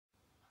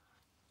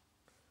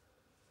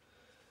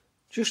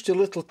Just a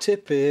little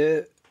tip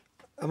here.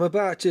 I'm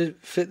about to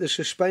fit the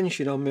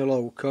suspension on my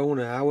Loco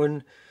now,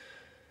 and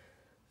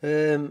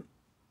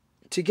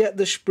to get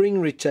the spring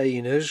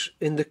retainers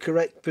in the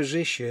correct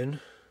position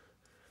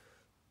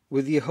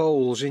with your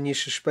holes in your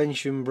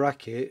suspension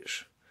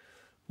brackets,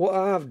 what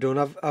I've done,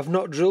 I've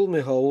not drilled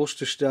my holes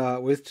to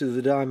start with to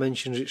the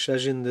dimensions it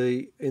says in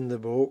the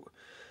book.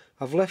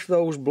 I've left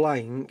those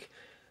blank.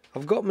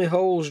 I've got my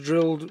holes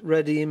drilled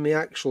ready in my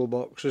axle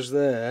boxes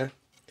there,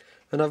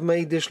 and I've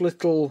made this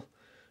little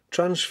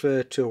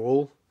transfer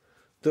tool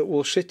that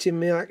will sit in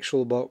my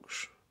axle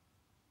box,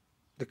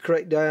 the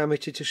correct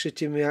diameter to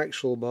sit in my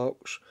axle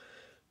box,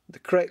 the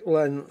correct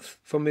length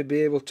for me to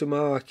be able to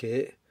mark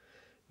it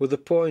with a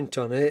point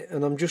on it,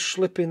 and I'm just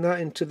slipping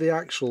that into the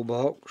axle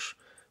box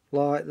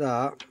like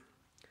that.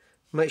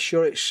 Make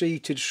sure it's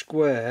seated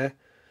square,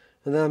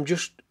 and then I'm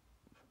just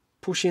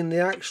pushing the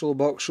axle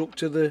box up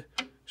to the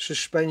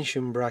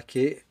suspension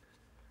bracket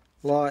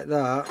like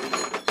that,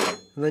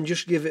 and then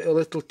just give it a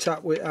little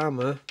tap with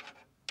hammer.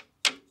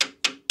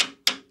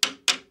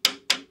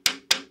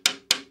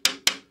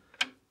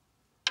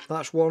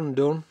 That's one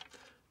done.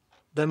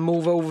 Then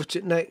move over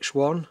to the next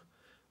one,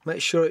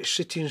 make sure it's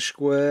sitting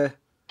square.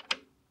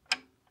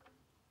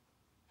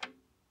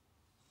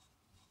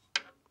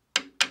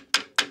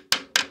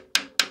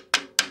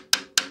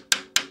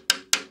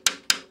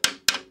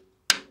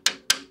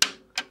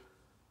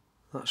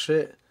 That's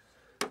it.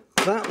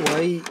 That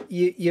way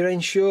you're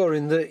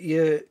ensuring that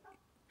your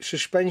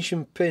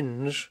suspension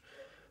pins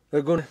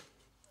are going to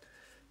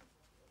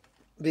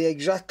be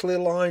exactly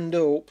lined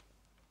up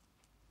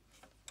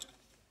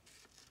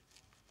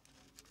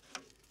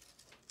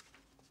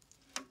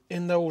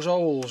in those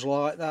holes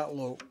like that,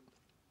 look,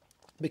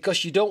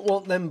 because you don't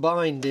want them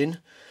binding.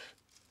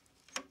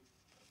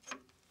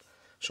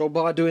 So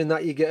by doing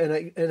that you get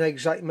an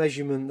exact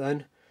measurement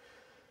then.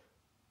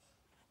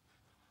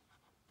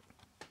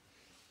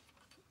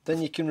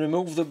 Then you can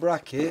remove the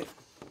bracket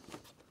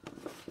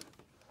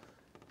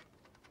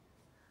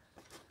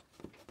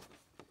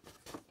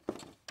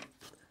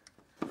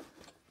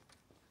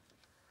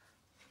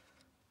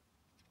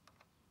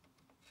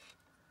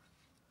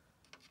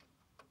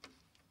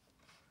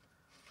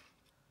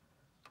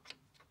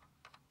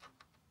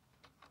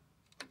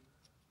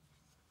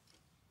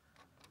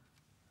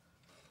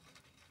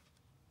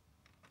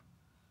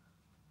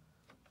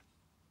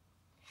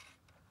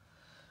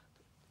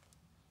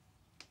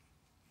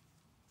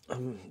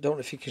don't know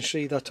if you can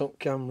see that on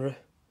camera.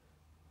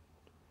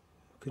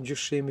 You can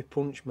just see my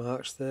punch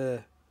marks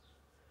there,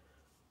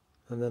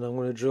 and then I'm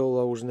going to drill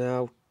those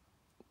now,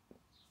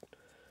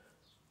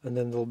 and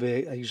then they'll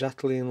be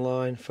exactly in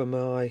line for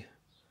my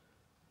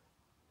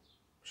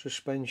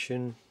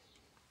suspension.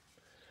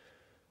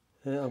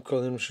 I'm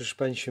calling them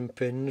suspension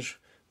pins.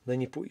 Then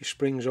you put your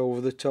springs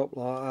over the top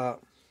like that.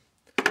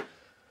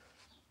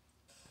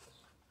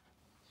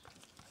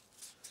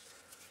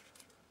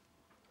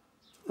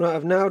 Right,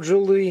 I've now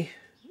drilled the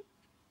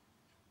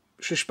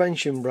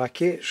suspension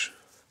brackets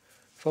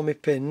for my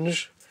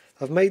pins.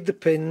 I've made the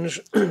pins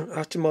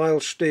out of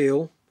mild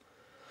steel,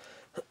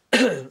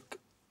 and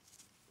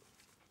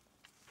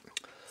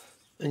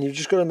you've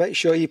just got to make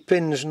sure your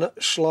pins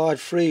slide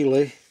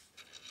freely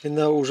in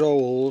those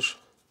holes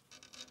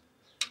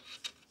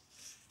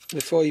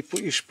before you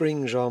put your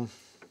springs on.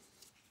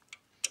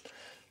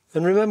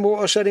 And remember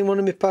what I said in one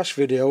of my past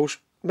videos,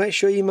 make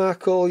sure you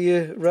mark all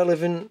your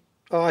relevant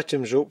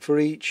items up for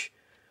each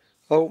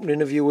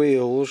opening of your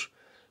wheels,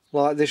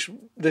 like this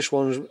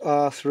one's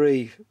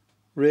R3,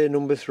 rear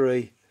number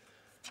 3.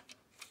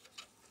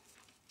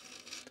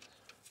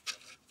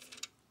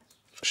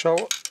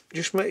 So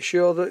just make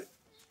sure that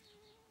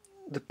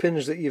the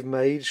pins that you've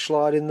made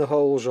slide in the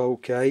holes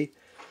okay.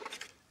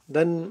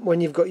 Then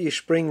when you've got your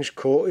springs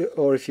cut,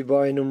 or if you're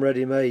buying them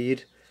ready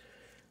made,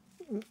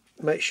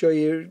 make sure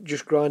you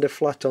just grind a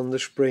flat on the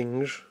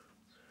springs.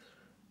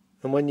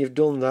 And when you've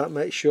done that,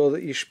 make sure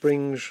that your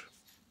springs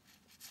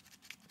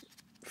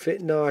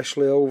fit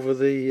nicely over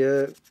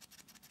the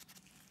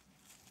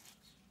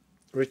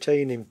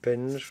retaining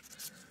pins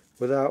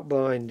without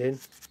binding.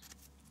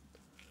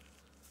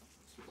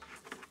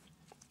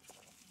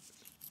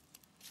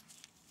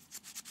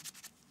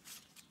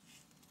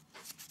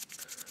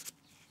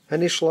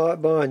 Any slight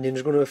binding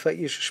is going to affect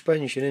your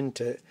suspension,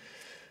 isn't it?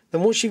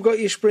 Then once you've got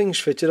your springs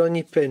fitted on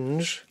your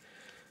pins,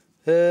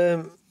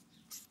 well,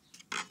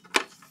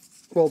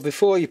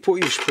 before you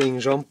put your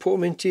springs on, put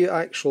them into your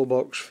axle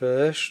box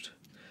first.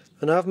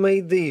 And I've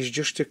made these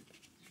just a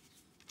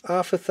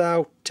half a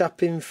thou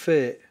tap-in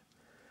fit,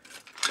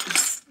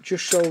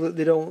 just so that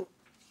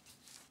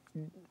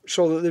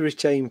they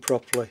retain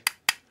properly.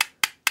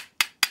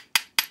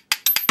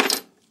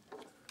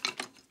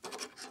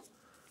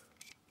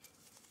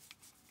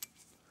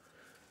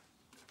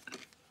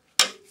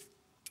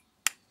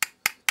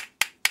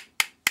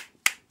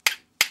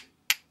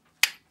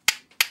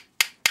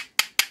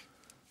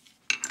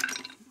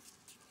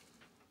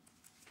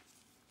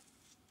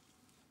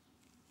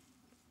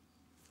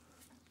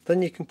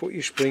 Then you can put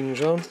your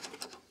springs on.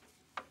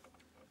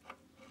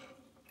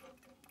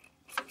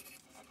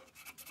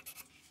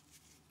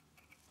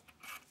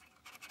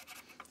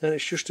 Then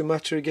it's just a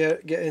matter of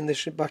getting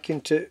this back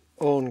into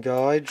own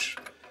guides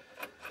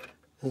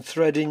and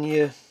threading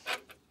your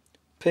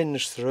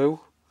pins through.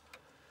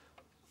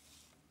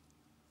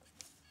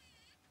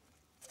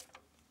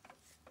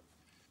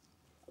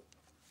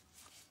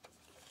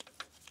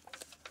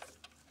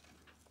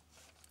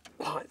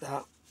 Like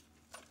that.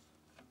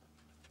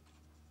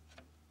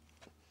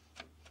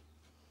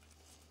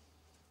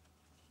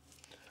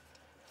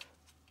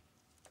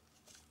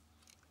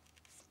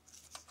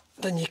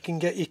 Then you can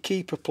get your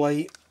keeper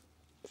plate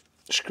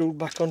screwed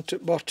back onto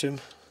the bottom.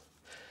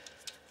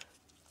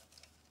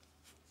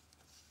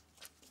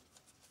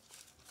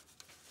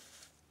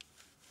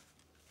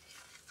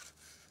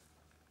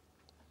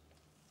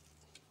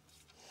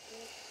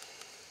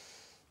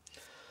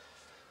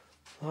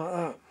 Like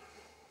that.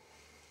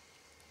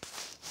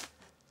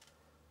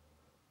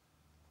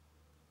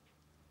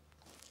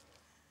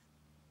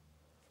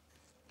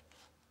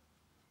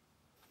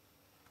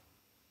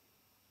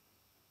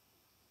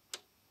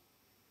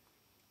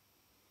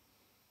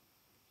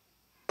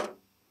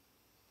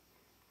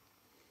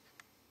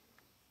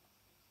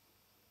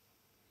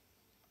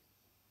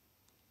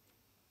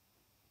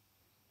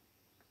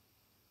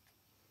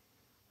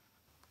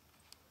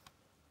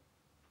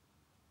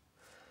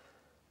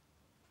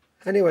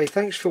 Anyway,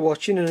 thanks for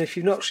watching, and if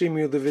you've not seen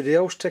my other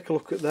videos, take a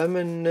look at them,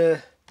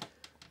 and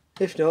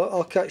if not,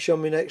 I'll catch you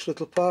on my next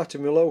little part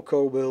of my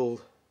Loco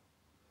build.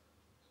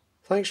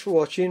 Thanks for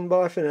watching,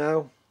 bye for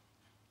now.